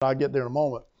I'll get there in a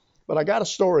moment. But I got a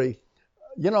story.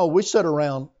 You know, we sit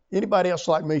around, anybody else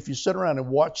like me, if you sit around and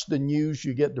watch the news,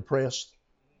 you get depressed.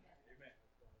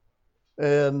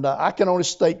 And I can only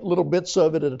state little bits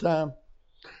of it at a time.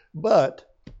 But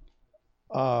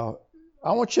uh,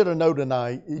 I want you to know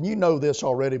tonight, and you know this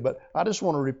already, but I just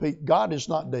want to repeat, God is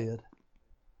not dead.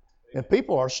 And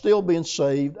people are still being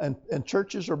saved, and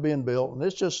churches are being built, and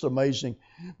it's just amazing.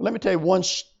 Let me tell you one,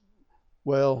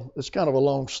 well, it's kind of a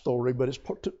long story, but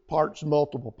it's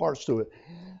multiple parts to it.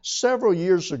 Several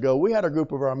years ago, we had a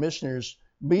group of our missionaries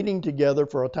meeting together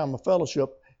for a time of fellowship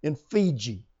in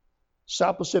Fiji,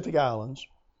 South Pacific Islands,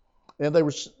 and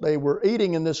they were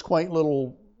eating in this quaint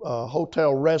little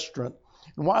hotel restaurant.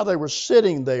 And while they were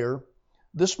sitting there,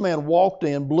 this man walked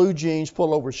in, blue jeans,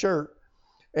 pullover shirt,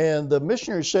 and the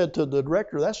missionary said to the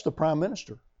director, "That's the prime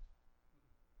minister."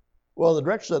 Well, the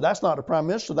director said, "That's not the prime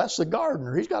minister, that's the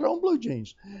gardener. He's got on blue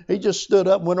jeans." He just stood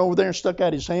up, went over there and stuck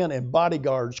out his hand, and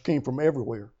bodyguards came from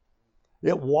everywhere.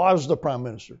 It was the prime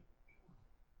minister.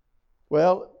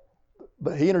 Well,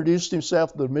 but he introduced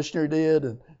himself, the missionary did,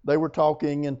 and they were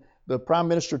talking, and the prime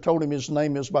minister told him his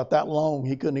name is about that long,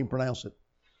 he couldn't even pronounce it.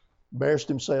 Embarrassed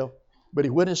himself. But he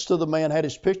witnessed to the man, had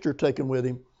his picture taken with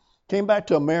him, came back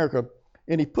to America,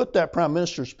 and he put that prime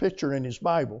minister's picture in his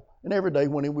Bible. And every day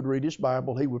when he would read his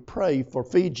Bible, he would pray for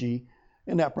Fiji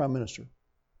and that prime minister.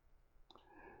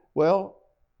 Well,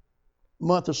 a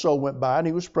month or so went by, and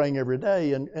he was praying every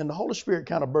day, and the Holy Spirit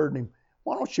kind of burdened him.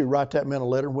 "Why don't you write that man a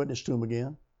letter and witness to him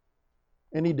again?"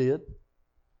 And he did.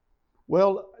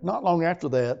 Well, not long after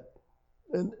that,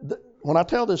 and when I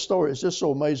tell this story, it's just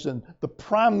so amazing. The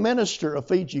prime minister of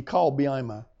Fiji called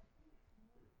Biama.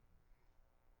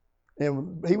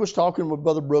 And he was talking with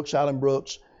Brother Brooks, Alan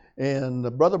Brooks,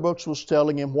 and Brother Brooks was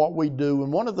telling him what we do.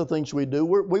 And one of the things we do,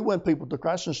 we win people to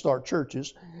Christ and start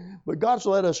churches, but God's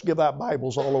let us give out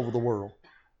Bibles all over the world.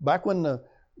 Back when the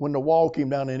wall came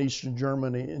down in Eastern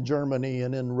Germany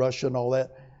and in Russia and all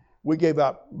that, we gave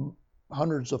out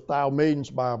hundreds of thousands, millions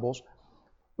of Bibles.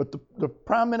 But the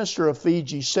Prime Minister of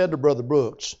Fiji said to Brother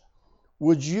Brooks,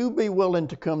 "Would you be willing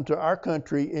to come to our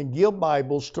country and give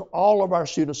Bibles to all of our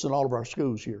students in all of our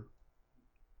schools here?"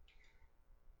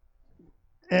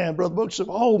 And Brother Brooks said,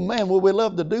 "Oh man, well, we'd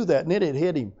love to do that." And then it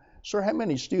hit him. "Sir, how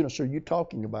many students are you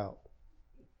talking about?"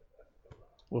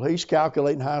 Well, he's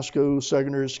calculating high schools,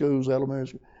 secondary schools, elementary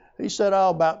schools. He said,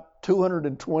 about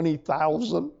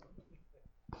 220,000.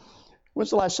 When's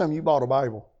the last time you bought a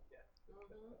Bible?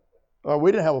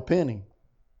 We didn't have a penny.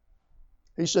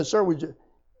 He said, "Sir,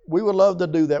 we would love to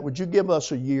do that. Would you give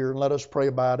us a year and let us pray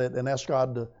about it and ask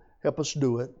God to help us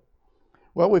do it?"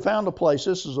 Well, we found a place.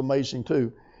 This is amazing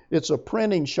too. It's a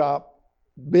printing shop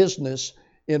business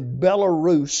in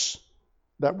Belarus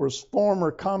that was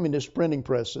former communist printing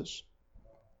presses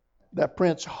that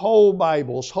prints whole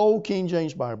Bibles, whole King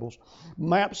James Bibles,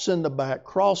 maps in the back,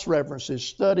 cross references,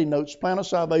 study notes, plan of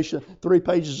salvation, 3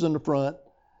 pages in the front,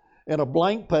 and a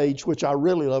blank page, which I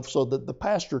really love, so that the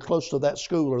pastor close to that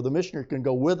school or the missionary can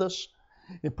go with us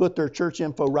and put their church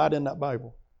info right in that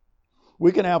Bible.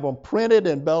 We can have them printed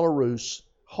in Belarus,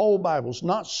 whole Bibles,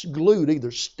 not glued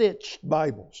either, stitched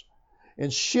Bibles,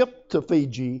 and shipped to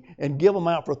Fiji and give them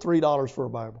out for $3 for a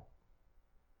Bible.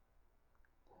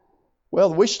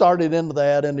 Well, we started into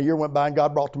that, and the year went by, and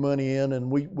God brought the money in,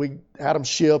 and we had them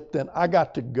shipped, and I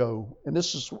got to go. And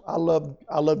this is, I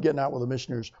love getting out with the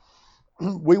missionaries.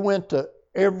 We went to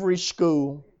every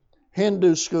school,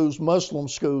 Hindu schools, Muslim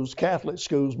schools, Catholic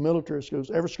schools, military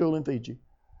schools, every school in Fiji.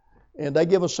 And they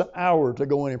give us an hour to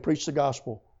go in and preach the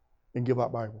gospel and give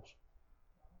out Bibles.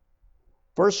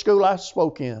 First school I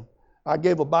spoke in, I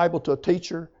gave a Bible to a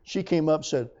teacher. She came up and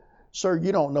said, "Sir,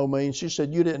 you don't know me." And she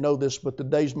said, "You didn't know this, but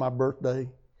today's my birthday."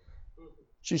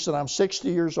 She said, "I'm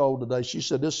 60 years old today." She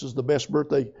said, "This is the best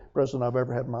birthday present I've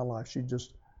ever had in my life." She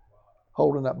just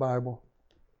holding that Bible.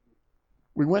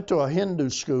 We went to a Hindu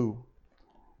school.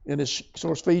 And it's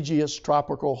Fiji, it's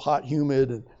tropical, hot,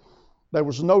 humid. And there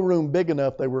was no room big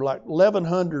enough. They were like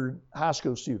 1,100 high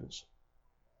school students.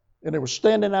 And they were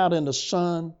standing out in the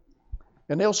sun.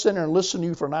 And they'll sit there and listen to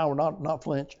you for an hour, not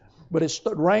flinch.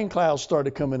 But rain clouds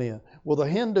started coming in. Well, the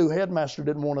Hindu headmaster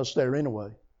didn't want us there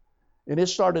anyway. And it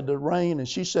started to rain, and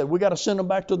she said, "We got to send them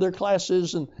back to their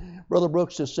classes." And Brother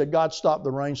Brooks just said, "God, stop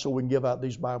the rain so we can give out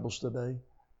these Bibles today."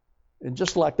 And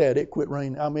just like that, it quit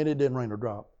raining. I mean, it didn't rain a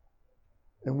drop.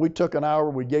 And we took an hour,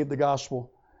 we gave the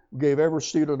gospel, we gave every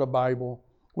student a Bible.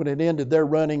 When it ended, they're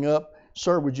running up,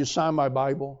 "Sir, would you sign my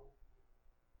Bible?"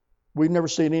 We've never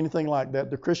seen anything like that.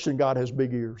 The Christian God has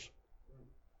big ears.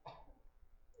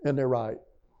 And they're right.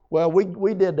 Well,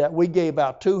 we did that. We gave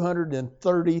out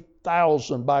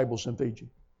 230,000 Bibles in Fiji.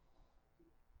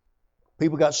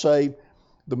 People got saved.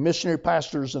 The missionary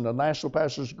pastors and the national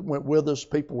pastors went with us.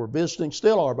 People were visiting,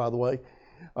 still are, by the way.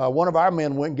 One of our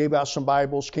men went and gave out some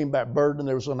Bibles, came back burdened.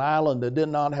 There was an island that did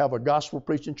not have a gospel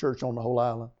preaching church on the whole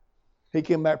island. He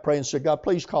came back praying and said, God,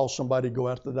 please call somebody to go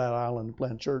out to that island and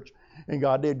plant church. And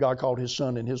God did. God called his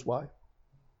son and his wife.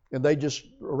 And they just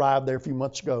arrived there a few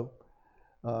months ago.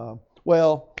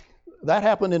 Well, that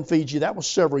happened in Fiji. That was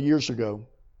several years ago.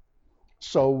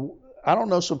 So I don't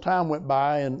know, some time went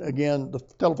by, and again, the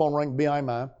telephone rang behind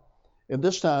mine. And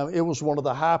this time, it was one of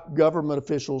the high government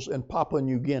officials in Papua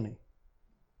New Guinea.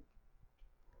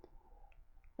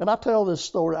 And I tell this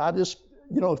story,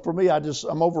 for me,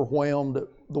 I'm overwhelmed at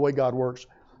the way God works.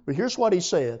 But here's what he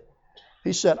said.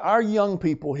 He said, our young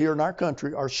people here in our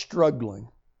country are struggling.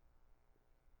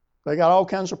 They got all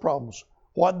kinds of problems.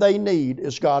 What they need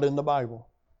is God in the Bible.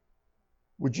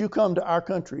 Would you come to our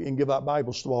country and give out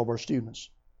Bibles to all of our students?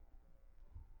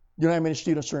 You know how many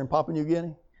students are in Papua New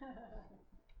Guinea?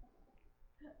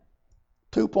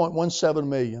 2.17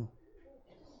 million.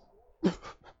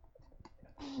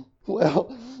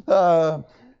 Well,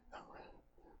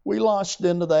 we launched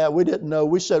into that. We didn't know.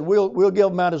 We said we'll give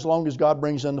them out as long as God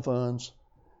brings in the funds.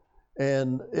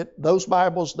 And those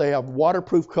Bibles, they have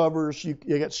waterproof covers. You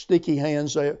got sticky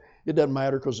hands. It doesn't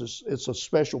matter because it's a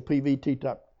special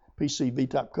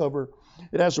PCV type cover.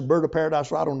 It has a bird of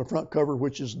paradise right on the front cover,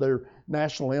 which is their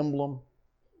national emblem.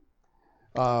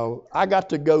 I got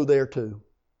to go there too.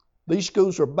 These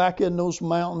schools are back in those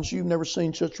mountains. You've never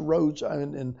seen such roads.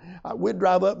 And we'd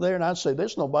drive up there and I'd say,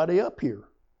 there's nobody up here.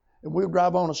 And we'd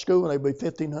drive on a school and there'd be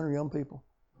 1,500 young people.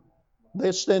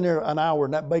 They'd stand there an hour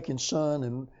in that baking sun,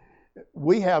 and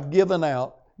we have given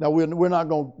out. Now we're not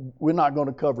going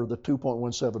to cover the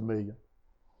 2.17 million.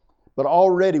 But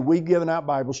already we've given out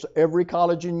Bibles to every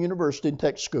college and university and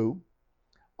tech school,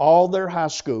 all their high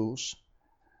schools.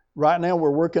 Right now we're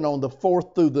working on the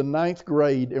 4th through the 9th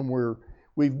grade, and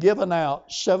we've given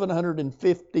out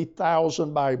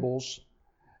 750,000 Bibles,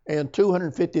 and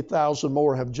 250,000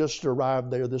 more have just arrived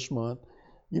there this month.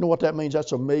 You know what that means?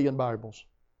 That's 1 million Bibles.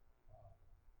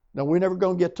 Now we're never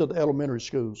going to get to the elementary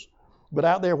schools, but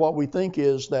out there what we think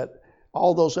is that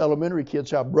all those elementary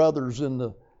kids have brothers in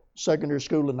the secondary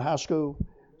school and the high school,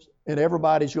 and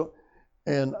everybody's going.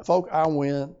 And folk, I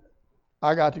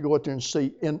got to go out there and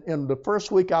see. In the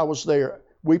first week I was there,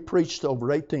 we preached to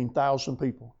over 18,000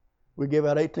 people. We gave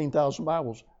out 18,000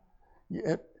 Bibles.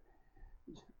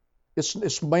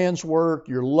 It's man's work.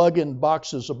 You're lugging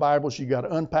boxes of Bibles. You got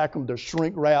to unpack them. They're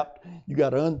shrink wrapped. You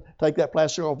got to take that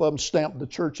plastic off of them, stamp the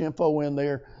church info in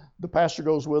there. The pastor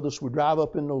goes with us. We drive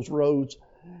up in those roads.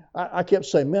 I kept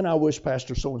saying, man, I wish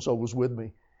Pastor so-and-so was with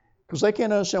me. Because they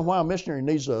can't understand why a missionary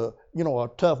needs a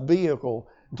tough vehicle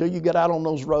until you get out on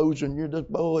those roads and you're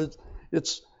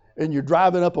just, and you're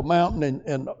driving up a mountain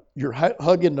and you're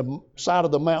hugging the side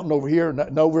of the mountain over here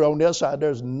and over on the other side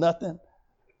there's nothing.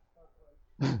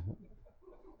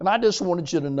 And I just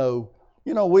wanted you to know,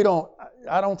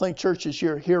 I don't think churches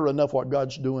here hear enough what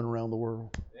God's doing around the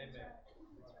world. Amen.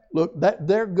 Look,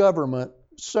 their government,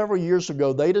 several years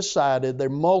ago, they decided their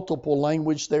multiple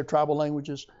language, their tribal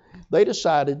languages, they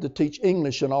decided to teach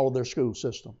English in all of their school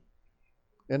system.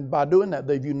 And by doing that,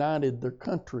 they've united their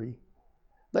country.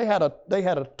 They had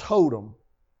a totem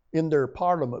in their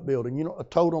parliament building, a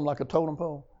totem like a totem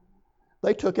pole.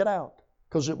 They took it out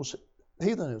because it was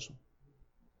heathenism.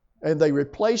 And they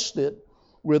replaced it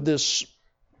with this,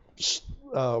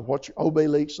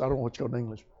 obelisk, I don't know what you call it in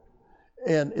English.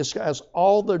 And it has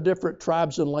all the different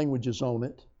tribes and languages on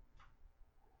it.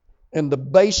 And the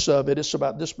base of it, it's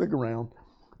about this big around.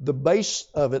 The base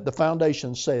of it, the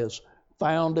foundation says,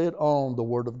 founded on the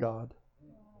Word of God.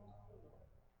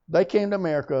 They came to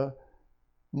America.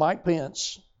 Mike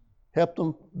Pence helped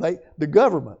them. The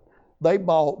government, they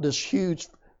bought this huge,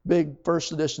 big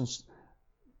first edition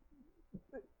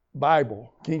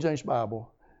Bible, King James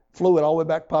Bible, flew it all the way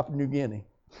back to Papua New Guinea,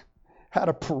 had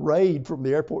a parade from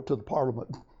the airport to the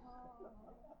parliament.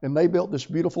 And they built this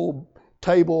beautiful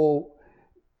table.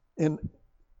 In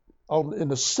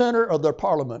the center of their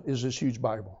parliament is this huge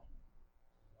Bible.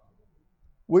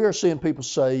 We are seeing people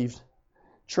saved,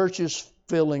 churches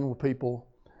filling with people.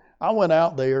 I went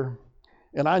out there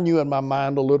and I knew in my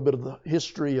mind a little bit of the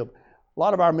history of a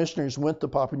lot of our missionaries went to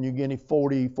Papua New Guinea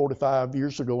 40, 45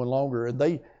 years ago and longer. And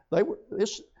they were,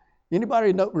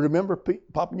 anybody remember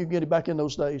Papua New Guinea back in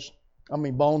those days? I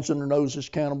mean, bones in their noses,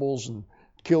 cannibals, and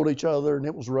killed each other, and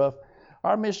it was rough.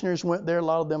 Our missionaries went there. A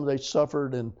lot of them, they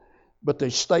suffered, but they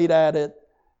stayed at it.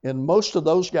 And most of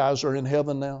those guys are in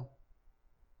heaven now.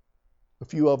 A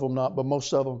few of them not, but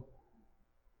most of them.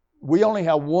 We only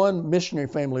have one missionary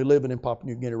family living in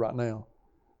Papua New Guinea right now.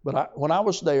 But when I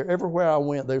was there, everywhere I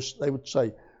went, they would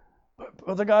say,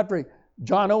 Brother Godfrey,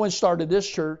 John Owen started this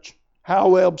church.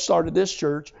 Hal Webb started this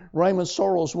church. Raymond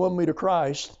Sorrells won me to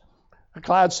Christ.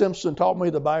 Clyde Simpson taught me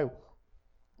the Bible.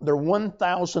 There are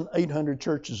 1,800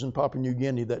 churches in Papua New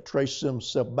Guinea that trace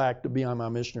themselves back to Beyond My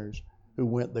missionaries who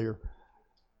went there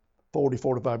 40,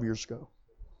 45 years ago.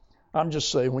 I'm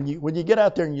just saying, when you get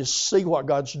out there and you see what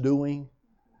God's doing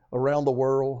around the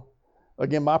world,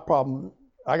 again, my problem,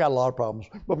 I got a lot of problems.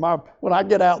 But when I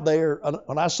get out there,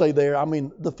 when I say there, I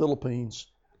mean the Philippines.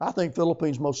 I think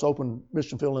Philippines most open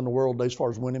mission field in the world today as far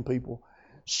as winning people.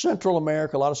 Central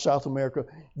America, a lot of South America,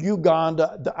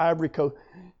 Uganda, the Ivory Coast,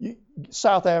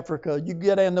 South Africa. You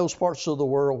get in those parts of the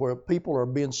world where people are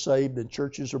being saved and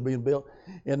churches are being built.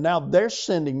 And now they're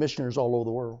sending missionaries all over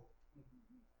the world.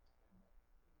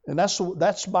 And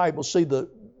that's Bible. See, the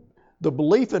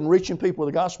belief in reaching people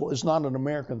with the gospel is not an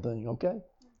American thing, okay?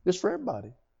 It's for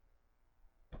everybody.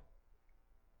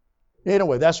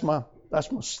 Anyway, that's my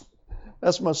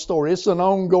story. It's an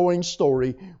ongoing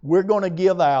story. We're going to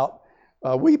give out.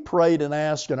 We prayed and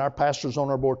asked, and our pastors on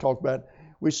our board talked about it.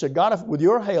 We said, God, with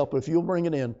your help, if you'll bring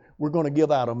it in, we're going to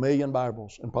give out 1 million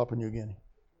Bibles in Papua New Guinea.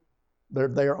 They're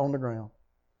there on the ground.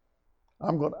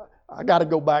 I got to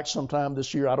go back sometime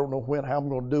this year. I don't know how I'm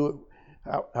going to do it,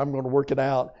 how I'm going to work it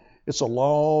out. It's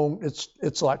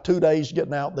it's like 2 days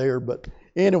getting out there. But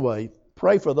anyway,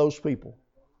 pray for those people.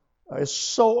 It's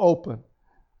so open.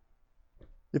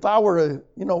 If I were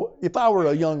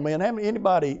a young man,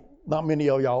 anybody, not many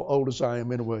of y'all old as I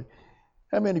am anyway,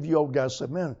 how many of you old guys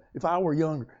said, man, if I were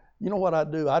younger, you know what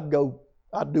I'd do? I'd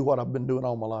do what I've been doing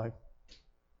all my life.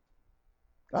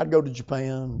 I'd go to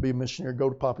Japan, be a missionary, go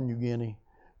to Papua New Guinea,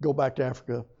 go back to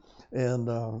Africa,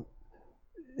 and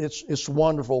it's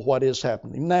wonderful what is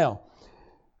happening. Now,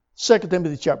 2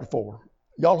 Timothy chapter 4.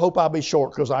 Y'all hope I'll be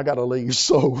short because I got to leave.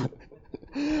 So,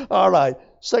 all right,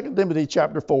 2 Timothy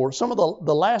chapter 4. Some of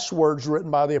the last words written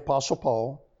by the Apostle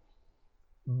Paul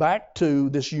back to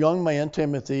this young man,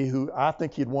 Timothy, who I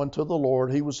think he'd won to the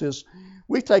Lord.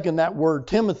 We've taken that word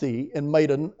Timothy and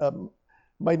made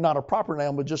not a proper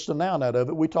noun, but just a noun out of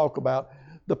it. We talk about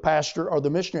the pastor or the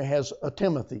missionary has a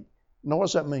Timothy. Now, what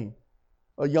does that mean?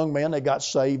 A young man that got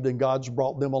saved and God's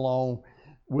brought them along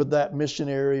with that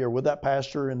missionary or with that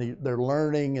pastor, and they're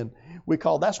learning, and we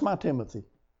call that's my Timothy.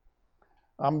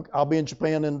 I'll be in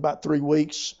Japan in about 3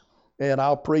 weeks, and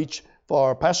I'll preach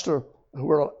for Pastor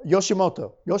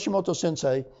Yoshimoto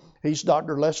Sensei. He's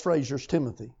Dr. Les Fraser's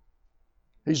Timothy.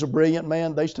 He's a brilliant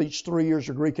man. They teach 3 years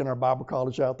of Greek in our Bible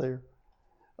college out there.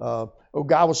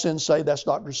 Ogawa Sensei, that's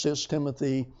Dr. Sis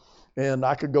Timothy. And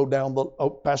I could go down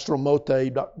Pastor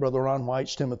Omote, Brother Ron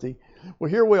White's Timothy.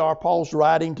 Well, here we are. Paul's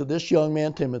writing to this young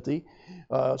man, Timothy,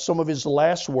 some of his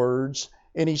last words.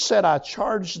 And he said, I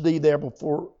charge thee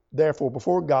therefore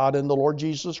before God and the Lord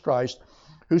Jesus Christ,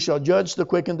 who shall judge the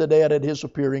quick and the dead at his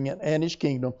appearing and his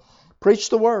kingdom. Preach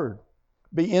the word.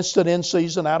 Be instant in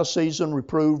season, out of season,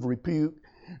 reprove, rebuke,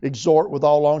 exhort with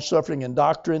all longsuffering and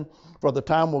doctrine. For the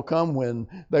time will come when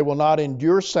they will not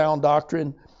endure sound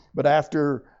doctrine, but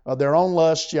after their own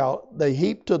lust shall they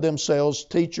heap to themselves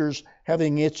teachers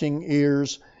having itching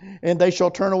ears, and they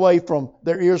shall turn away from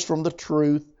their ears from the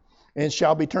truth, and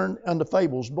shall be turned unto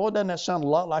fables. Boy, doesn't that sound a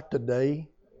lot like today?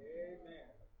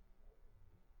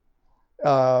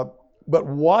 But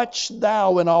watch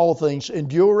thou in all things,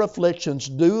 endure afflictions,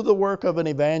 do the work of an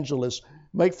evangelist,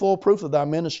 make full proof of thy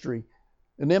ministry.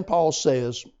 And then Paul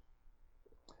says,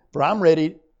 for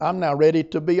I'm now ready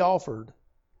to be offered,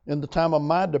 and the time of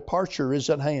my departure is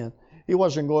at hand. He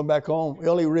wasn't going back home.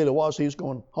 Well, he really was. He was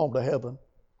going home to heaven.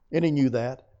 And he knew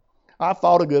that. I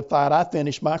fought a good fight. I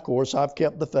finished my course. I've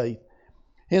kept the faith.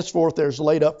 Henceforth there's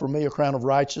laid up for me a crown of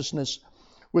righteousness,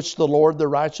 which the Lord, the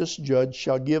righteous judge,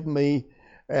 shall give me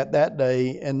at that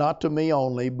day, and not to me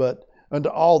only, but unto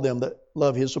all them that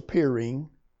love his appearing.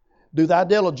 Do thy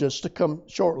diligence to come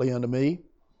shortly unto me.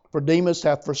 For Demas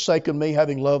hath forsaken me,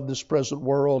 having loved this present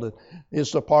world, and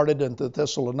is departed unto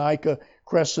Thessalonica,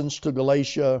 Crescens to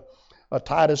Galatia,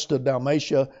 Titus to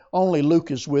Dalmatia. Only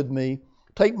Luke is with me.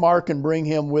 Take Mark and bring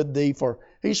him with thee, for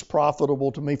he's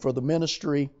profitable to me for the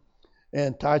ministry.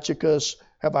 And Tychicus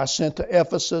have I sent to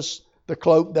Ephesus, the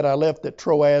cloak that I left at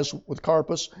Troas with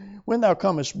Carpus. When thou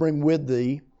comest, bring with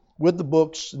thee, with the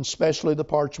books, and especially the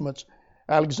parchments.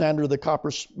 Alexander the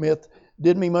coppersmith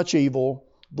did me much evil.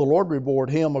 The Lord reward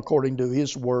him according to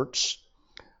his works,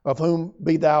 of whom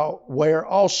be thou ware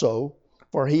also,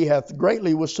 for he hath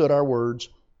greatly withstood our words.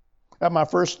 At my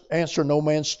first answer no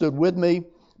man stood with me,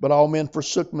 but all men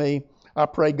forsook me. I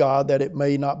pray God that it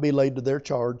may not be laid to their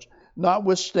charge.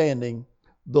 Notwithstanding,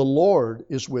 the Lord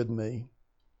is with me.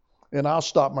 And I'll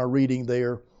stop my reading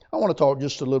there. I want to talk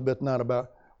just a little bit tonight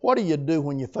about what do you do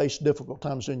when you face difficult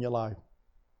times in your life?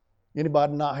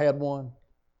 Anybody not had one?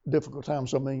 Difficult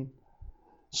times, I mean.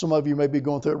 Some of you may be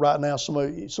going through it right now. Some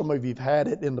of you have had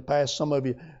it in the past. Some of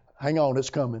you, hang on, it's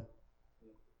coming.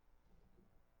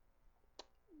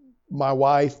 My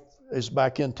wife is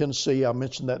back in Tennessee. I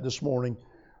mentioned that this morning.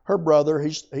 Her brother,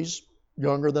 he's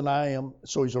younger than I am,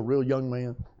 so he's a real young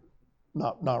man.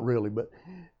 Not really, but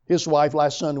his wife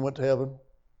last Sunday went to heaven.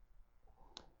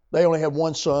 They only have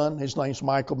one son. His name's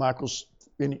Michael. Michael's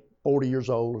 40 years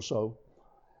old or so.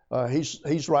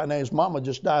 He's right now. His mama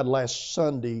just died last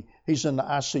Sunday. He's in the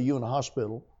ICU in the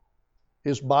hospital.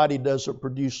 His body doesn't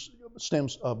produce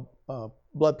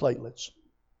blood platelets.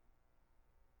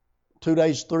 3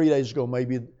 days ago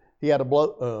maybe, he had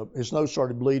his nose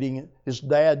started bleeding. His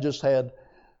dad just had,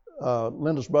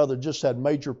 Linda's brother just had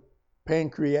major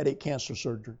pancreatic cancer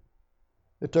surgery.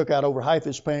 It took out over half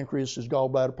his pancreas, his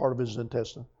gallbladder, part of his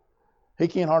intestine. He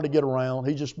can't hardly get around.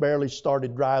 He just barely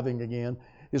started driving again.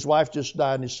 His wife just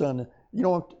died and his son. You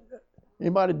know,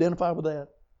 anybody identify with that?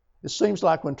 It seems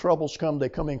like when troubles come, they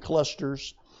come in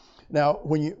clusters. Now,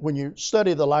 when you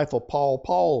study the life of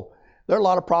Paul, there are a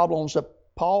lot of problems that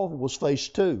Paul was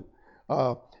faced too.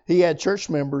 He had church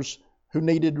members who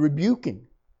needed rebuking.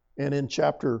 And in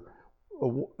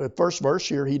first verse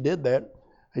here, he did that.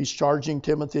 He's charging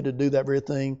Timothy to do that very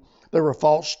thing. There were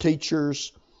false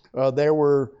teachers.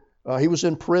 He was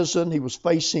in prison. He was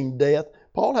facing death.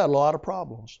 Paul had a lot of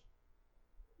problems.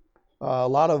 A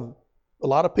lot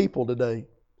of people today,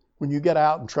 when you get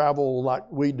out and travel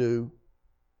like we do,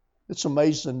 it's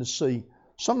amazing to see.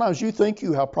 Sometimes you think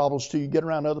you have problems till you get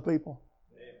around other people.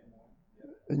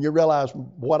 And you realize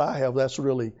what I have, that's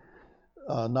really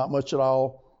not much at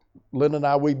all. Linda and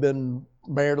I, we've been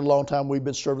married a long time. We've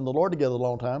been serving the Lord together a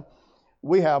long time.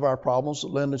 We have our problems.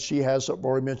 Linda, she has, I've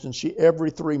already mentioned,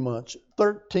 every 3 months,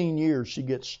 13 years, she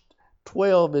gets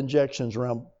 12 injections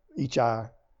around each eye.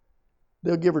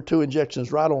 They'll give her 2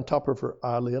 injections right on top of her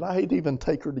eyelid. I hate to even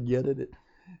take her to get it.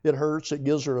 It hurts. It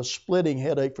gives her a splitting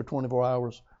headache for 24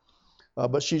 hours.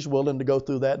 But she's willing to go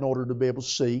through that in order to be able to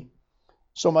see.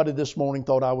 Somebody this morning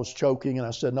thought I was choking, and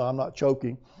I said, no, I'm not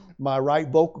choking. My right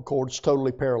vocal cord is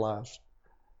totally paralyzed.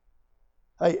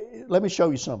 Hey, let me show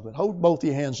you something. Hold both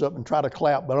your hands up and try to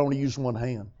clap, but only use one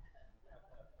hand.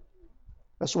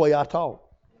 That's the way I talk.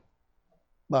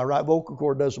 My right vocal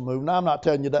cord doesn't move. Now, I'm not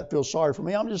telling you that feels sorry for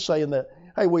me. I'm just saying that,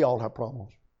 hey, we all have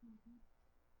problems.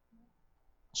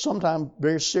 Sometimes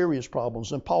very serious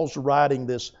problems. And Paul's writing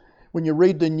this. When you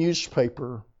read the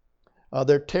newspaper,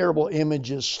 there are terrible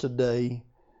images today.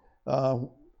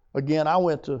 Again, I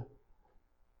went to,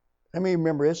 I mean,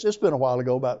 remember, it's been a while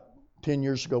ago, about 10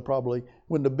 years ago probably,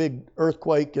 when the big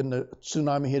earthquake and the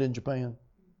tsunami hit in Japan.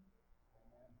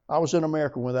 I was in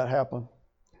America when that happened.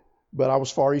 But I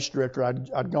was Far East director.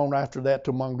 I'd gone after that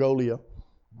to Mongolia.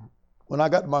 When I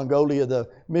got to Mongolia, the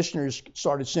missionaries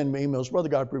started sending me emails. Brother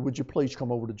Godfrey, would you please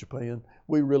come over to Japan?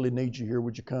 We really need you here.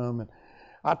 Would you come? And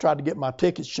I tried to get my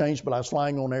tickets changed, but I was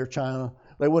flying on Air China.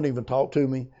 They wouldn't even talk to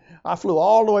me. I flew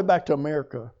all the way back to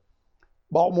America,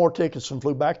 bought more tickets, and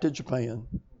flew back to Japan.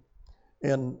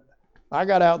 And I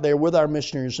got out there with our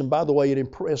missionaries. And by the way, it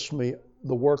impressed me,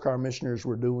 the work our missionaries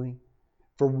were doing.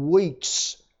 For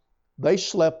weeks, they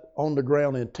slept on the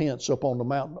ground in tents up on the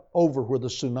mountain over where the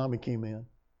tsunami came in.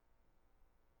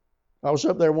 I was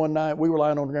up there one night. We were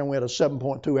lying on the ground. We had a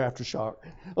 7.2 aftershock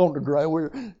on the ground. We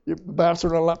were bouncing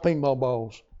around like ping pong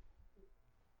balls.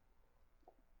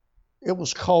 It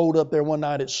was cold up there one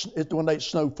night. One day it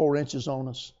snowed 4 inches on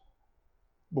us.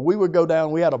 But we would go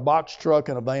down. We had a box truck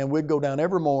and a van. We'd go down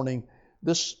every morning.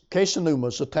 This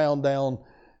Casanuma, a town down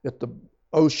at the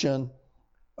ocean.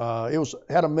 It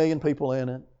had 1 million people in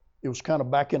it. It was kind of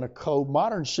back in a cold,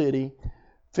 modern city,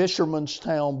 fisherman's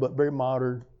town, but very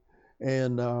modern.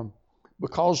 And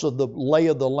because of the lay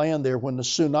of the land there, when the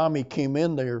tsunami came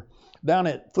in there, down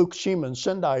at Fukushima and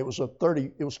Sendai, it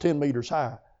was 10 meters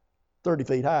high, 30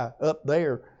 feet high up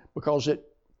there, because it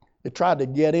tried to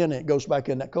get in. It goes back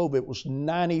in that cove. It was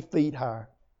 90 feet high.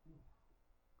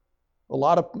 A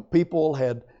lot of people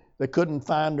they couldn't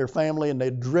find their family, and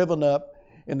they'd driven up.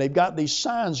 And they've got these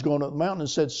signs going up the mountain that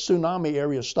said tsunami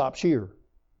area stops here.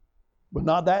 But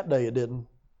not that day, it didn't.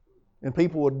 And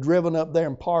people were driven up there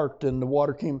and parked, and the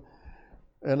water came.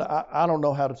 And I don't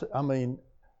know how to,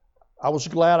 I was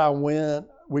glad I went.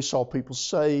 We saw people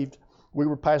saved. We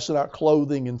were passing out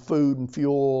clothing and food and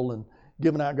fuel and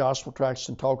giving out gospel tracts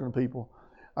and talking to people.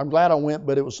 I'm glad I went,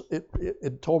 but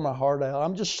it tore my heart out.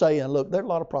 I'm just saying, look, there are a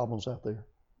lot of problems out there.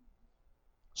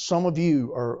 Some of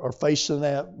you are facing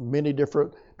that, many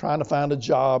different, trying to find a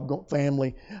job,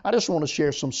 family. I just want to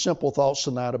share some simple thoughts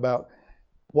tonight about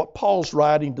what Paul's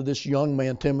writing to this young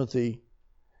man, Timothy,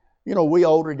 we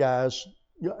older guys,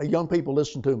 young people,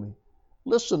 listen to me.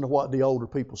 Listen to what the older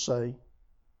people say.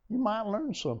 You might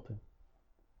learn something.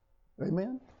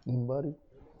 Amen? Anybody?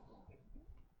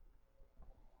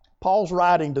 Paul's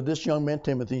writing to this young man,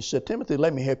 Timothy. He said, Timothy,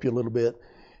 let me help you a little bit.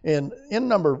 And in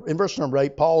verse number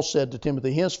 8, Paul said to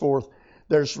Timothy, henceforth,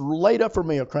 there's laid up for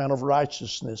me a crown of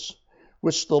righteousness,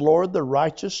 which the Lord, the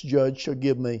righteous judge, shall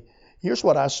give me. Here's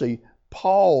what I see.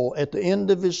 Paul, at the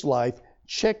end of his life,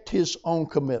 checked his own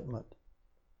commitment.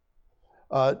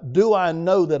 Do I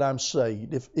know that I'm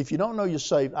saved? If you don't know you're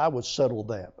saved, I would settle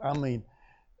that. I mean,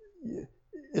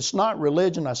 it's not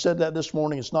religion. I said that this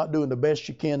morning. It's not doing the best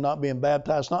you can, not being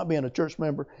baptized, not being a church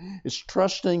member. It's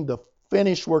trusting the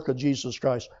finished work of Jesus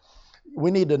Christ.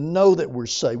 We need to know that we're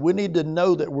saved. We need to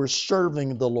know that we're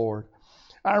serving the Lord.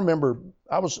 I remember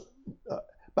I was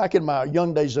back in my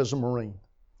young days as a Marine.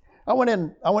 I went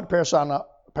to Parris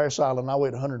Island. I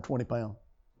weighed 120 pounds.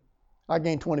 I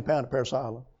gained 20 pounds at Parris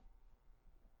Island.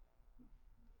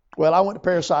 Well, I went to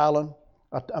Parris Island.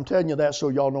 I'm telling you that so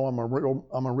y'all know I'm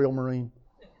a real Marine.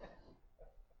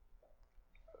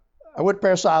 I went to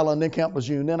Parris Island, then Camp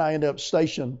Lejeune, then I ended up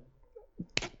stationed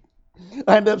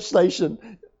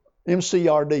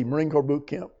MCRD, Marine Corps Boot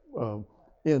Camp,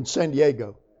 in San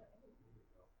Diego.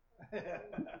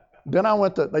 Then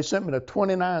they sent me to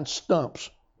 29 stumps.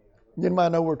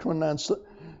 Anybody know where 29 stumps?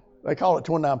 They call it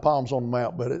 29 palms on the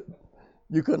map, but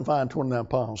you couldn't find 29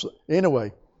 palms.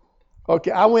 Anyway,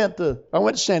 okay, I went to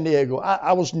San Diego.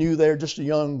 I was new there, just a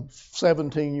young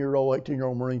 17-year-old,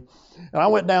 18-year-old Marine. And I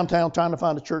went downtown trying to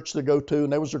find a church to go to,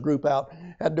 and there was a group out,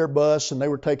 had their bus, and they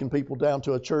were taking people down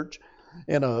to a church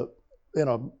in a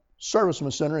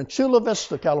serviceman center in Chula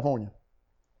Vista, California.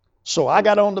 So I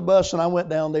got on the bus and I went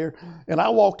down there, and I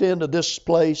walked into this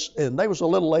place, and there was a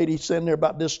little lady sitting there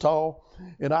about this tall,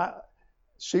 and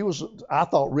she was, I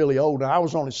thought, really old. I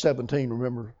was only 17,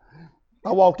 remember.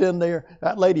 I walked in there.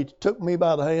 That lady took me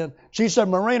by the hand. She said,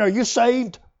 Marine, are you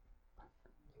saved?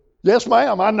 Yes,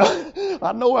 ma'am.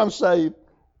 I know I'm saved.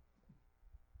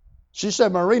 She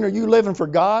said, Marine, are you living for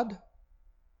God?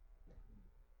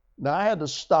 Now, I had to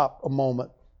stop a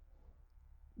moment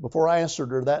before I answered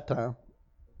her that time.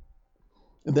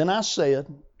 And then I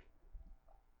said,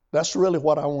 that's really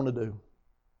what I want to do.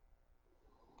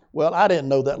 Well, I didn't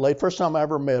know that lady. First time I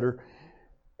ever met her.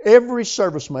 Every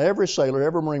serviceman, every sailor,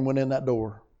 every Marine went in that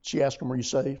door. She asked them, are you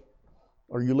saved?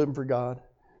 Are you living for God?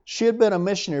 She had been a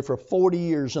missionary for 40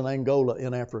 years in Angola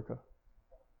in Africa.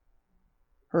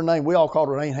 Her name, we all called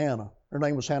her Aunt Hannah. Her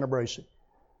name was Hannah Bracey.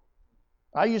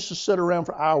 I used to sit around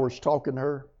for hours talking to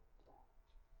her.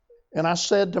 And I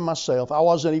said to myself, I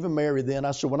wasn't even married then.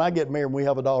 I said, when I get married and we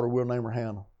have a daughter, we'll name her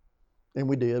Hannah. And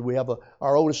we did. We have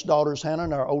our oldest daughter is Hannah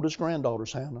and our oldest granddaughter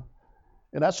is Hannah.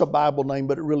 And that's a Bible name,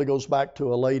 but it really goes back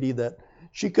to a lady that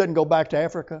she couldn't go back to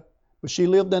Africa, but she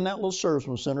lived in that little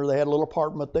serviceman center. They had a little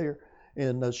apartment there,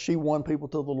 and she won people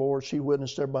to the Lord. She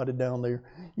witnessed everybody down there.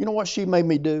 You know what she made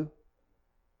me do?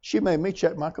 She made me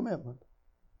check my commitment.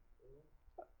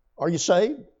 Are you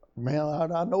saved? Man,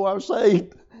 I know I'm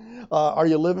saved. Are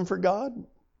you living for God?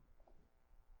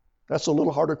 That's a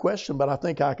little harder question, but I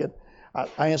think I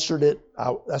answered it.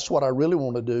 That's what I really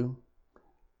want to do.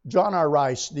 John R.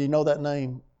 Rice, do you know that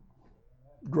name?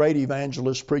 Great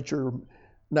evangelist, preacher.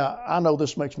 Now, I know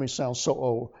this makes me sound so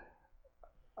old.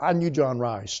 I knew John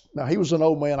Rice. Now, he was an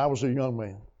old man. I was a young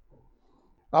man.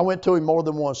 I went to him more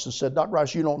than once and said, Dr.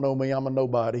 Rice, you don't know me. I'm a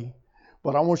nobody.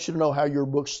 But I want you to know how your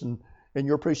books and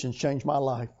your preaching changed my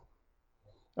life.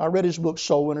 I read his book,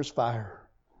 Soul Winner's Fire.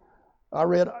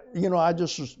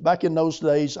 Back in those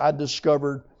days, I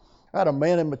had a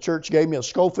man in my church gave me a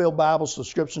Schofield Bible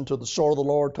subscription to the Sword of the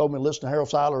Lord, told me to listen to Harold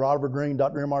Seiler, Oliver Green,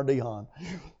 Dr. M.R. Dehan.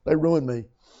 They ruined me.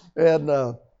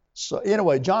 And so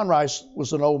anyway, John Rice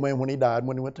was an old man when he died,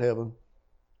 when he went to heaven.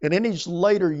 And in his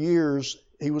later years,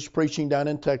 he was preaching down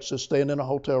in Texas, staying in a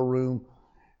hotel room.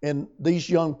 And these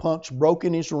young punks broke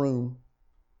in his room,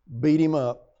 beat him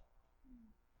up,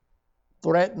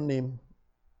 threatened him.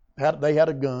 They had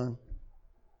a gun.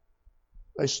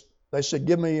 They said,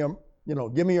 give me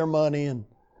your money.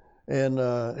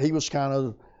 And he was kind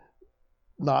of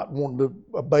not wanting to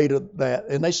obey to that.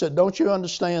 And they said, don't you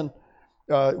understand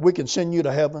we can send you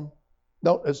to heaven?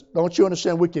 Don't you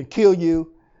understand we can kill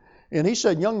you? And he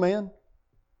said, young man,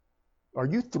 are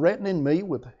you threatening me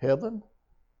with heaven?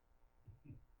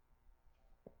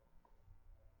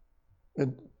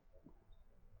 And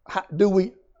do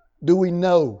we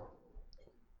know?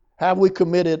 Have we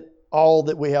committed all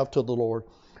that we have to the Lord?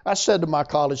 I said to my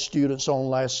college students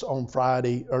on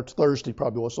Friday, or Thursday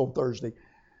probably was, on Thursday.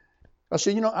 I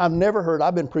said,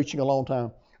 I've been preaching a long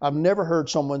time. I've never heard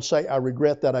someone say, I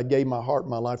regret that I gave my heart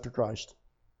and my life to Christ.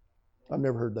 I've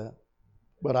never heard that.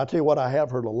 But I tell you what, I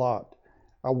have heard a lot.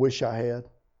 I wish I had.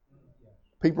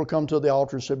 People come to the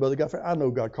altar and say, Brother Godfrey, I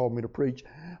know God called me to preach.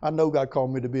 I know God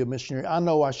called me to be a missionary. I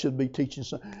know I should be teaching.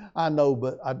 I know,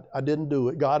 but I didn't do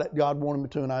it. God wanted me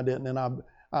to, and I didn't, and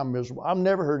I'm miserable. I've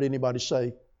never heard anybody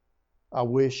say, I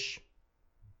wish,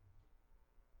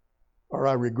 or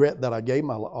I regret that I gave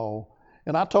my all.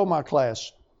 And I told my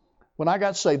class, when I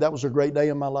got saved, that was a great day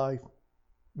in my life.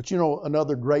 But you know,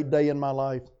 another great day in my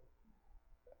life,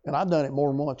 and I've done it more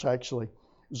than once actually,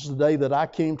 this is the day that I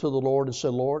came to the Lord and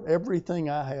said, Lord, everything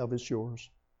I have is yours.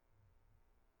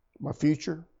 My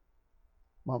future,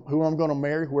 who I'm going to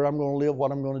marry, where I'm going to live,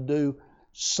 what I'm going to do,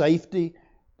 safety.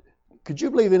 Could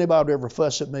you believe anybody would ever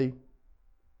fuss at me?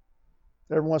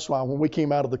 Every once in a while, when we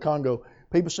came out of the Congo,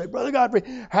 people say, Brother Godfrey,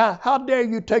 how dare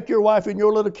you take your wife and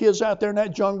your little kids out there in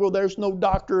that jungle? There's no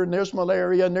doctor, and there's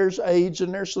malaria, and there's AIDS,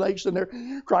 and there's snakes, and there's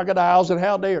crocodiles, and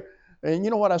how dare. And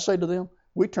you know what I say to them?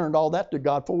 We turned all that to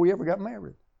God before we ever got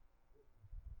married.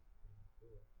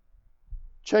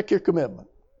 Check your commitment.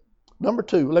 Number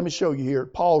 2, let me show you here.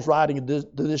 Paul's writing to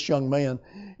this young man,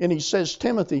 and he says,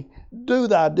 Timothy, do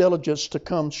thy diligence to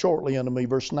come shortly unto me,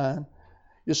 verse 9.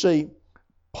 You see,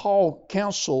 Paul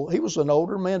counseled, he was an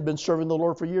older man, been serving the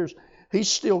Lord for years. He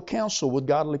still counseled with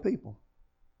godly people.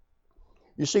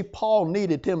 You see, Paul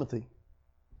needed Timothy.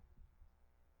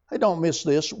 Hey, don't miss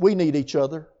this. We need each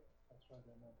other.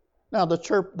 Now,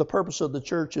 the purpose of the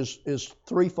church is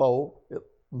threefold,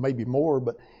 maybe more,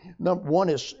 but number 1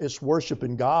 is it's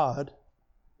worshiping God.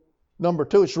 Number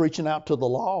 2, it's reaching out to the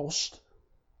lost.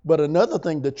 But another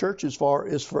thing the church is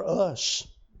for us.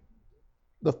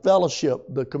 The fellowship,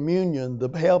 the communion, the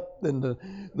help, and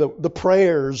the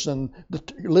prayers, and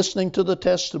listening to the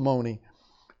testimony.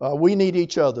 We need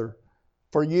each other.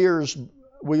 For years,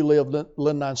 we lived in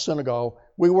Lindine Synagogue.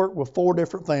 We worked with 4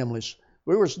 different families.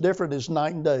 We were as different as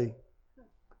night and day.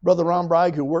 Brother Ron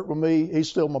Bragg, who worked with me, he's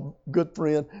still my good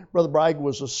friend. Brother Bragg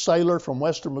was a sailor from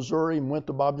western Missouri and went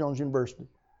to Bob Jones University.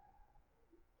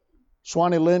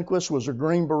 Swanee Lindquist was a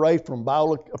Green Beret from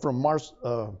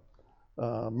Mariposa,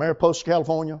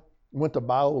 California. Went to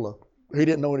Biola. He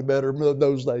didn't know any better in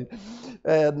those days.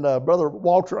 And Brother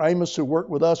Walter Amos, who worked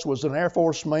with us, was an Air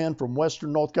Force man from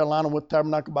western North Carolina with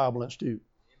Tabernacle Bible Institute.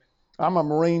 I'm a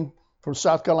Marine from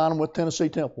South Carolina with Tennessee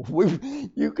Temple.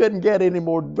 You couldn't get any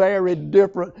more very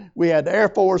different. We had the Air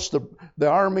Force, the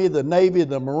Army, the Navy,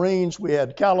 the Marines. We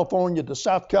had California to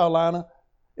South Carolina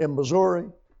and Missouri.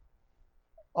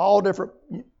 All different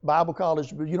Bible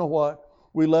colleges. But you know what?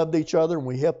 We loved each other, and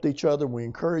we helped each other, and we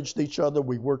encouraged each other.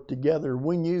 We worked together.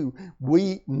 We knew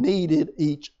we needed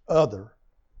each other.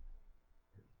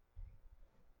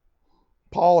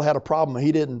 Paul had a problem.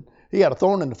 He had a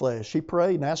thorn in the flesh. He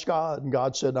prayed and asked God, and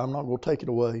God said, I'm not going to take it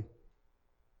away.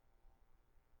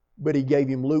 But he gave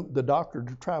him Luke, the doctor,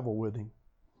 to travel with him.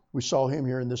 We saw him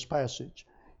here in this passage.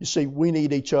 You see, we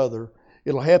need each other.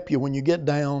 It'll help you when you get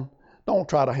down. Don't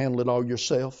try to handle it all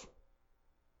yourself.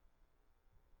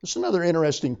 There's another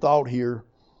interesting thought here.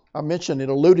 I mentioned it,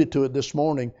 alluded to it this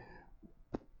morning.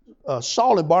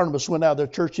 Saul and Barnabas went out of their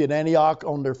church at Antioch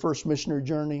on their first missionary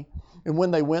journey. And when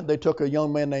they went, they took a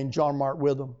young man named John Mark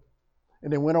with them.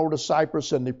 And they went over to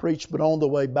Cyprus and they preached. But on the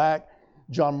way back,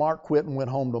 John Mark quit and went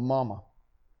home to mama.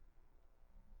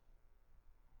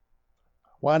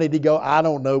 Why did he go? I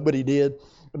don't know, but he did.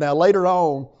 Now later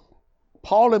on,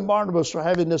 Paul and Barnabas were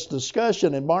having this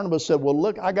discussion, and Barnabas said, well,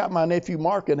 look, I got my nephew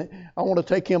Mark, and I want to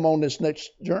take him on this next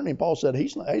journey. And Paul said,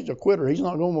 he's a quitter. He's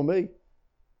not going with me.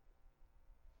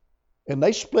 And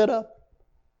they split up.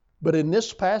 But in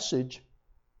this passage,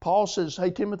 Paul says,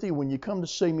 hey, Timothy, when you come to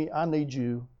see me, I need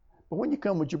you. But when you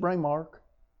come, would you bring Mark?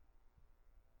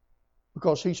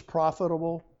 Because he's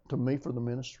profitable to me for the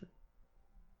ministry.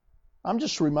 I'm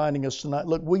just reminding us tonight,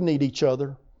 look, we need each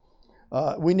other.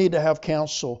 We need to have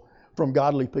counsel from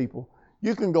godly people.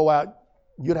 You can go out,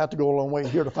 you'd have to go a long way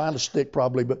here to find a stick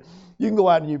probably, but you can go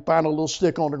out and you find a little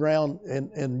stick on the ground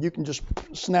and you can just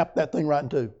snap that thing right in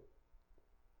two.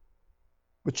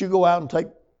 But you go out and take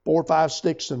 4 or 5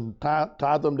 sticks and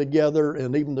tie them together,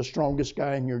 and even the strongest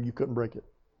guy in here, you couldn't break it.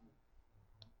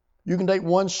 You can take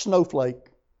one snowflake.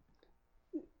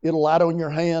 It'll light on your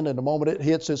hand, and the moment it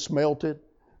hits, it's melted.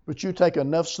 But you take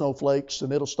enough snowflakes,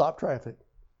 and it'll stop traffic.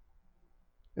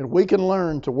 And we can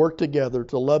learn to work together,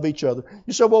 to love each other.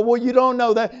 You say, well, you don't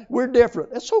know that. We're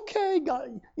different. That's okay.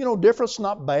 God. You know, different's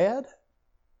not bad.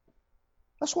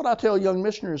 That's what I tell young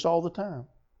missionaries all the time.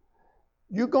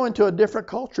 You go into a different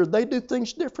culture, they do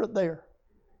things different there.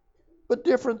 But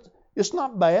different, it's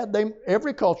not bad.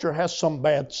 Every culture has some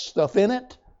bad stuff in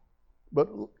it. but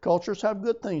cultures have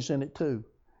good things in it too.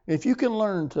 If you can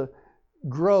learn to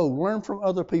grow, learn from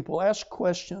other people, ask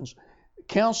questions,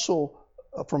 counsel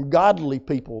from godly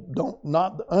people,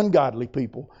 not ungodly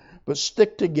people, but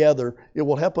stick together. It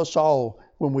will help us all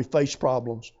when we face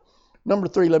problems. Number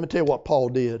 3, let me tell you what Paul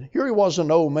did. Here he was,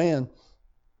 an old man,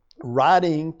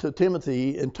 writing to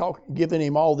Timothy and giving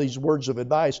him all these words of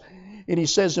advice. And he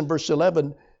says in verse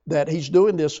 11 that he's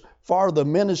doing this for the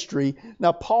ministry.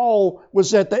 Now, Paul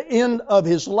was at the end of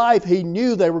his life. He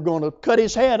knew they were going to cut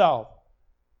his head off.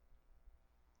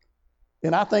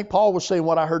 And I think Paul was saying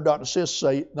what I heard Dr. Sis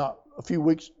say not a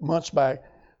few months back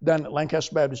down at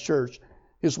Lancaster Baptist Church.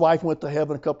 His wife went to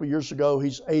heaven a couple of years ago.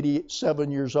 He's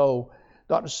 87 years old.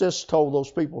 Dr. Sis told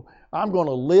those people, I'm going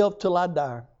to live till I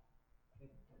die.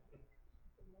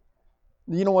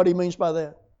 You know what he means by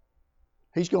that?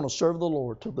 He's going to serve the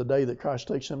Lord till the day that Christ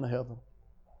takes him to heaven.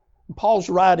 And Paul's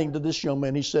writing to this young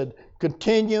man. He said,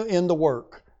 continue in the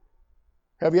work.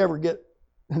 Have you ever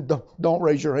don't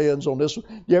raise your hands on this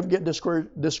one. You ever get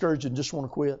discouraged and just want to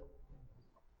quit?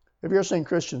 Have you ever seen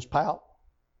Christians pout?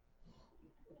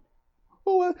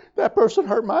 Oh, that person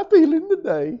hurt my feeling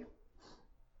today.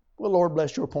 Well, Lord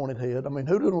bless your pointed head. I mean,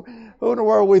 who in the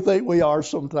world we think we are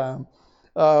sometime?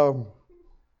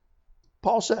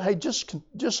 Paul said, hey,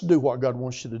 just do what God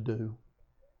wants you to do.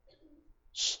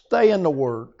 Stay in the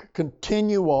work.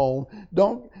 Continue on.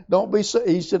 Don't be so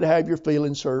easy to have your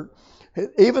feelings hurt.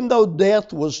 Even though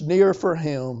death was near for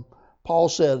him, Paul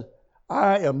said,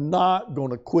 I am not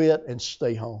going to quit and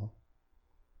stay home.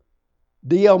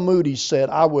 D.L. Moody said,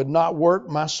 I would not work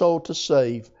my soul to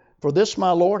save, for this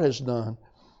my Lord has done,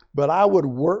 but I would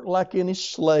work like any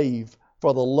slave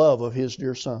for the love of his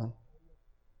dear Son.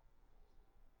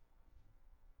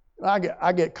 I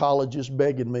get colleges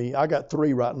begging me. I got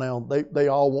 3 right now. They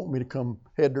all want me to come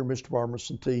head their Mr.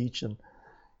 Departments and teach. And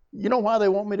you know why they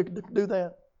want me to do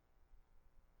that?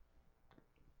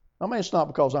 I mean, it's not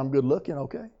because I'm good looking,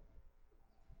 okay?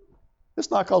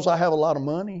 It's not because I have a lot of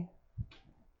money.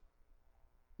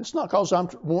 It's not because I'm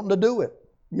wanting to do it.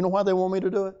 You know why they want me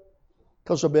to do it?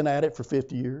 Because I've been at it for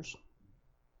 50 years.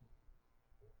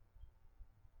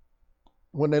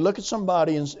 When they look at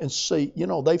somebody and see, you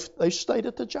know, they've stayed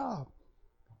at the job.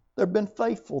 They've been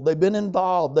faithful. They've been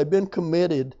involved. They've been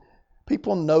committed.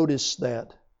 People notice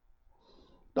that.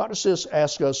 Dr. Sis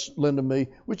asked us, Linda and me,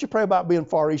 would you pray about being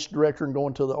Far East director and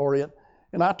going to the Orient?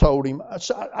 And I told him,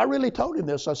 I really told him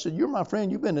this. I said, you're my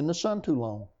friend. You've been in the sun too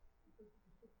long.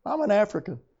 I'm an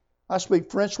African. I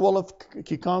speak French, Wolof,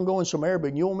 Kikongo, and some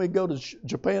Arabic. You want me to go to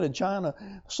Japan and China?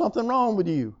 Something wrong with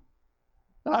you.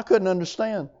 And I couldn't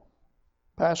understand.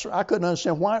 Pastor, I couldn't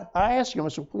understand why. I asked him, I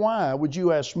said, why would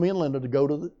you ask me and Linda to go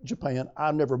to Japan?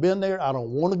 I've never been there. I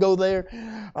don't want to go there.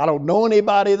 I don't know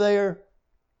anybody there.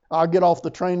 I'll get off the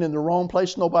train in the wrong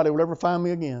place. Nobody will ever find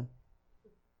me again.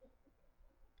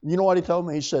 You know what he told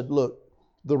me? He said, look,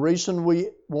 the reason we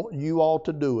want you all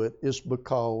to do it is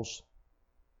because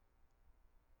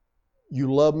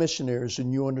you love missionaries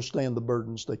and you understand the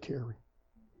burdens they carry.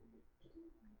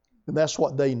 And that's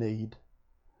what they need.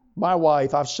 My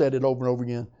wife, I've said it over and over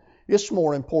again, it's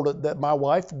more important that my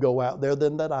wife go out there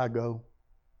than that I go.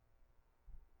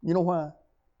 You know why?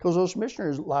 Because those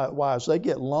missionaries' wives, they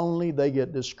get lonely, they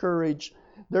get discouraged.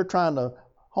 They're trying to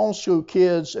homeschool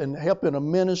kids and help in a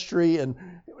ministry and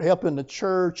help in the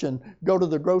church and go to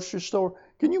the grocery store.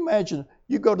 Can you imagine,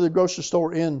 you go to the grocery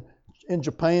store in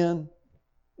Japan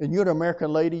and you're an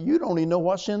American lady, you don't even know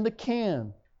what's in the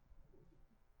can.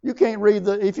 You can't read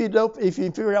if you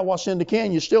figure out what's in the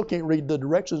can, you still can't read the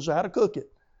directions of how to cook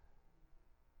it.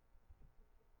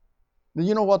 Do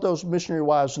you know what those missionary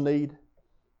wives need?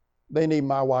 They need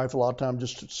my wife a lot of times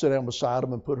just to sit down beside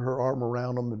them and put her arm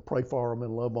around them and pray for them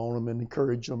and love on them and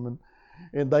encourage them.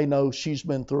 And they know she's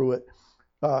been through it.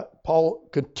 Paul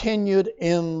continued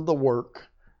in the work.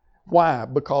 Why?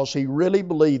 Because he really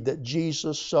believed that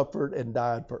Jesus suffered and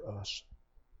died for us.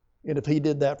 And if he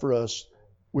did that for us,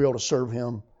 we ought to serve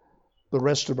him the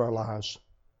rest of our lives.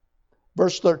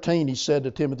 Verse 13, he said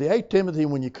to Timothy, hey, Timothy,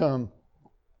 when you come,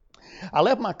 I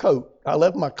left my coat, I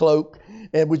left my cloak,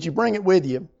 and would you bring it with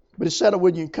you? But he said,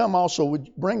 when you come also, would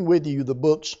you bring with you the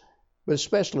books, but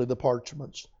especially the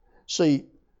parchments. See,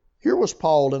 here was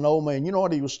Paul, an old man. You know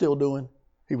what he was still doing?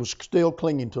 He was still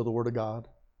clinging to the Word of God.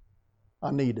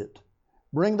 I need it.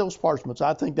 Bring those parchments.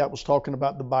 I think that was talking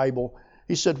about the Bible.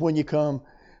 He said, when you come,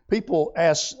 people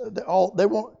ask, they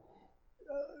want,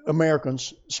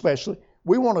 Americans especially,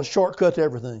 we want a shortcut to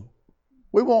everything.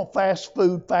 We want fast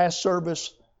food, fast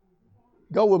service.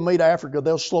 Go with me to Africa.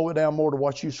 They'll slow it down more to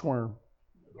watch you squirm.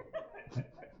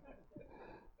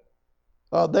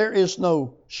 There is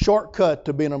no shortcut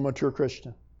to being a mature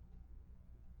Christian.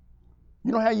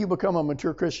 You know how you become a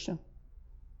mature Christian?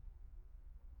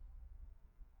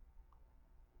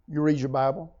 You read your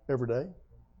Bible every day.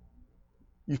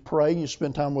 You pray. You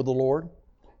spend time with the Lord.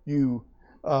 You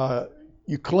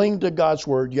cling to God's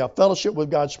Word. You have fellowship with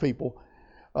God's people.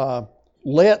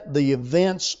 Let the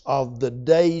events of the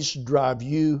days drive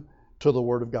you to the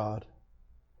Word of God.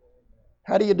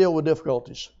 How do you deal with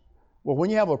difficulties? Well, when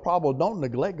you have a problem, don't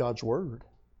neglect God's Word.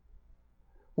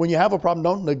 When you have a problem,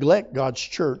 don't neglect God's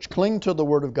church. Cling to the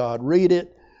Word of God. Read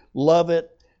it. Love it.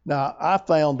 Now, I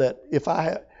found that if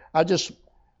I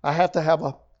have to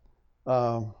have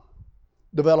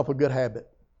develop a good habit.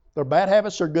 They're bad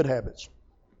habits or good habits.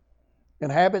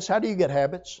 And habits, how do you get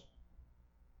habits?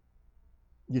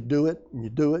 You do it, and you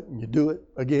do it, and you do it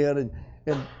again.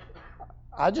 And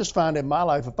I just find in my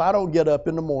life, if I don't get up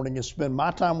in the morning and spend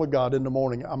my time with God in the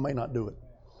morning, I may not do it.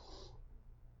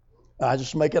 I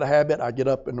just make it a habit. I get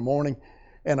up in the morning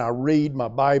and I read my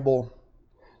Bible.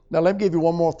 Now let me give you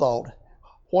one more thought.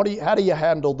 How do you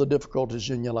handle the difficulties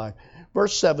in your life?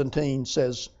 Verse 17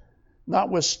 says,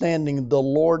 notwithstanding, the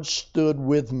Lord stood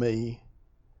with me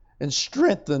and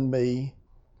strengthened me,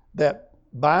 that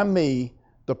by me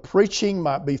the preaching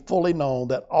might be fully known,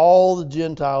 that all the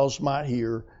Gentiles might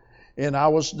hear, and I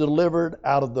was delivered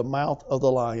out of the mouth of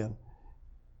the lion.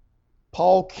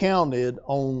 Paul counted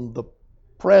on the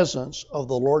presence of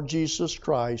the Lord Jesus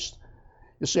Christ.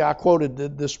 You see, I quoted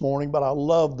it this morning, but I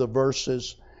love the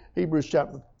verses. Hebrews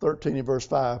chapter 13 and verse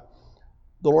 5.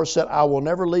 The Lord said, I will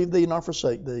never leave thee nor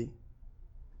forsake thee.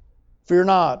 Fear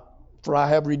not, for I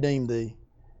have redeemed thee.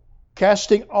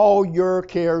 Casting all your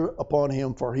care upon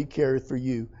him, for he careth for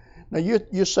you. Now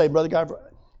you say, Brother Godfrey,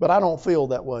 but I don't feel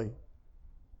that way.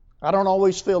 I don't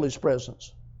always feel his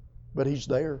presence, but he's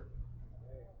there.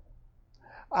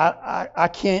 I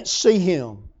can't see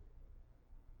him.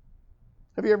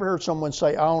 Have you ever heard someone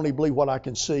say, I only believe what I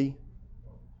can see?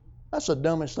 That's the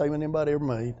dumbest statement anybody ever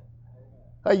made.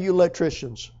 Hey, you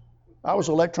electricians. I was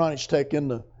electronics tech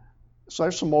so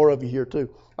there's some more of you here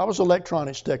too. I was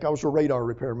electronics tech. I was a radar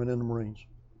repairman in the Marines.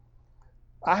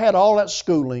 I had all that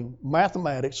schooling,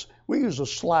 mathematics. We use a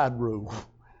slide rule.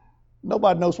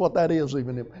 Nobody knows what that is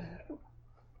even.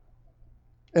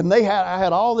 And I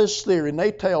had all this theory, and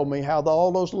they tell me how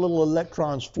all those little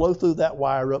electrons flow through that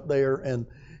wire up there, and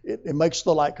it makes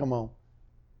the light come on.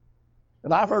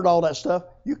 And I've heard all that stuff.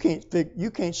 You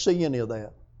can't see any of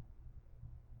that.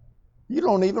 You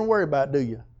don't even worry about it, do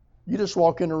you? You just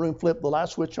walk in the room, flip the light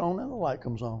switch on, and the light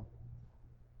comes on.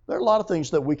 There are a lot of things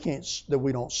that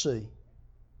we don't see,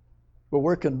 but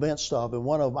we're convinced of. And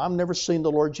one of them, I've never seen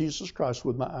the Lord Jesus Christ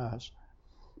with my eyes,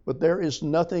 but there is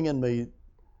nothing in me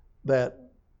that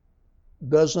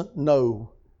doesn't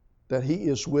know that he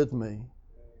is with me.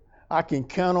 I can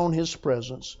count on his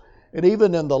presence. And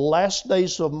even in the last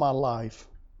days of my life,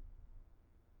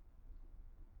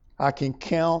 I can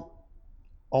count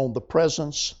on the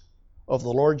presence of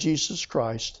the Lord Jesus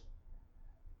Christ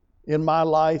in my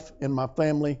life, in my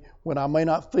family, when I may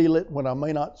not feel it, when I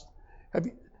may not.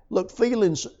 Look,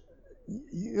 feelings,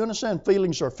 you understand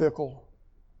feelings are fickle?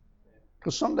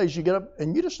 Because some days you get up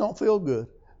and you just don't feel good.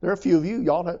 There are a few of you,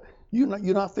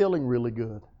 you're not feeling really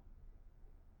good.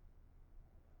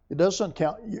 It doesn't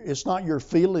count. It's not your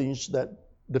feelings that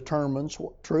determines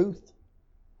what truth.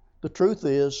 The truth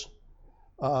is,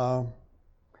 I'm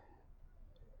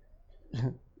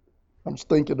just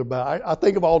thinking about, I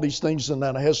think of all these things and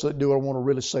then I hesitate, do I want to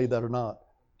really say that or not?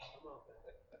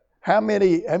 How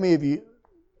many of you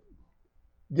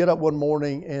get up one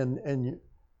morning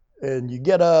and you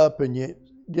get up and you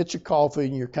get your coffee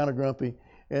and you're kind of grumpy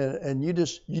and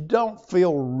you don't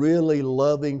feel really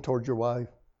loving towards your wife?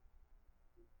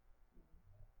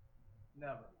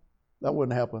 Never. That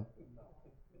wouldn't happen.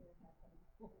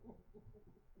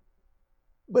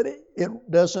 But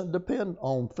it doesn't depend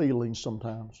on feelings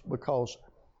sometimes, because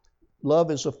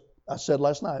love is I said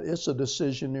last night, it's a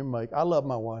decision you make. I love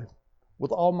my wife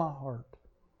with all my heart.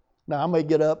 Now I may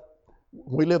get up.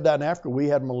 We lived out in Africa. We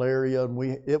had malaria and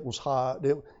it was hot.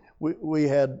 We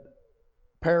had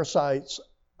parasites.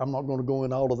 I'm not going to go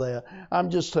into all of that. I'm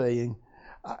just saying,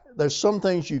 there's some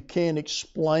things you can't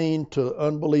explain to the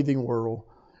unbelieving world.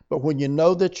 But when you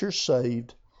know that you're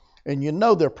saved and you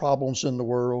know there are problems in the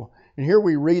world, and here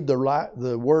we read the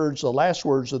last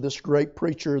words of this great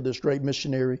preacher, this great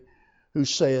missionary, who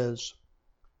says,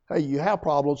 hey, you have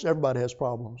problems. Everybody has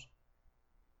problems.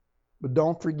 But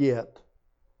don't forget,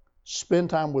 spend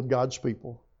time with God's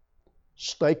people.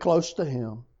 Stay close to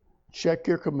him. Check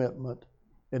your commitment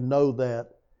and know that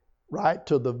right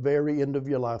to the very end of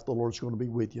your life, the Lord's going to be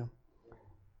with you.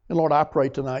 And Lord, I pray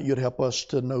tonight you'd help us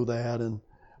to know that. And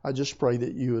I just pray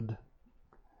that you would